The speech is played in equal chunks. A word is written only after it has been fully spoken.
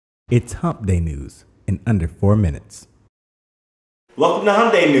It's Hump Day news in under 4 minutes. Welcome to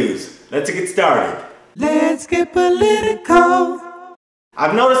HumpDay News. Let's get started. Let's get political.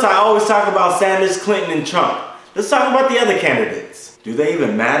 I've noticed I always talk about Sanders, Clinton, and Trump. Let's talk about the other candidates. Do they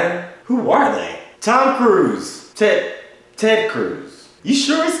even matter? Who are they? Tom Cruise. Ted Cruz. You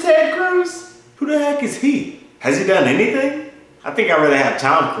sure it's Ted Cruz? Who the heck is he? Has he done anything? I think I'd rather have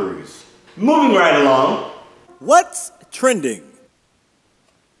Tom Cruise. Moving right along. What's trending?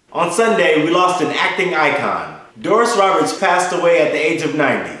 On Sunday, we lost an acting icon. Doris Roberts passed away at the age of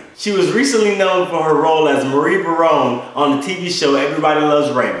 90. She was recently known for her role as Marie Barone on the TV show Everybody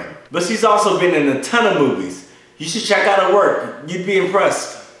Loves Raymond. But she's also been in a ton of movies. You should check out her work. You'd be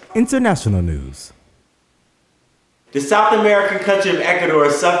impressed. International news. The South American country of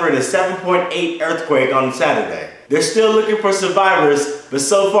Ecuador suffered a 7.8 earthquake on Saturday. They're still looking for survivors, but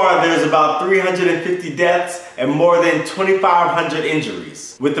so far there's about 350 deaths and more than 2,500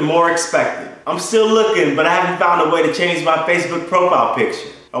 injuries, with the more expected. I'm still looking, but I haven't found a way to change my Facebook profile picture.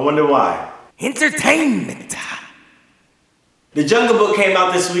 I wonder why. Entertainment. The Jungle Book came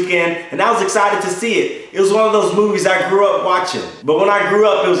out this weekend, and I was excited to see it. It was one of those movies I grew up watching. But when I grew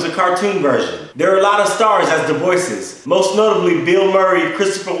up, it was the cartoon version. There were a lot of stars as the voices, most notably Bill Murray,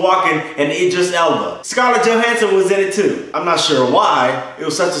 Christopher Walken, and Idris Elba. Scarlett Johansson was in it too. I'm not sure why. It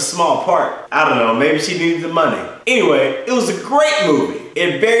was such a small part. I don't know, maybe she needed the money. Anyway, it was a great movie.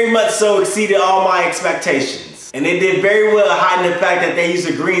 It very much so exceeded all my expectations. And they did very well hiding the fact that they used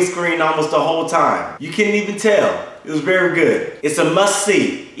a green screen almost the whole time. You couldn't even tell. It was very good. It's a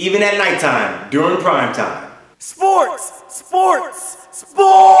must-see, even at nighttime, during prime time. Sports! Sports!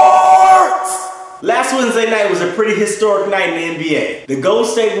 Sports! Last Wednesday night was a pretty historic night in the NBA. The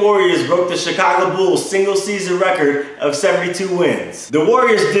Golden State Warriors broke the Chicago Bulls single-season record of 72 wins. The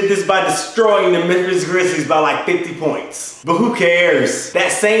Warriors did this by destroying the Memphis Grizzlies by like 50 points. But who cares?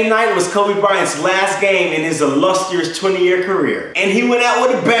 That same night was Kobe Bryant's last game in his illustrious 20-year career. And he went out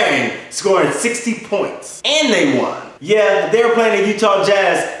with a bang, scoring 60 points. And they won. Yeah, they were playing the Utah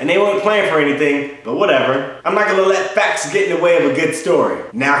Jazz and they weren't playing for anything, but whatever. I'm not gonna let facts get in the way of a good story.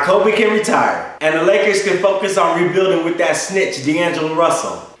 Now Kobe can retire, and the Lakers can focus on rebuilding with that snitch, D'Angelo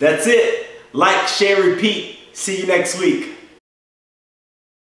Russell. That's it. Like, share, repeat. See you next week.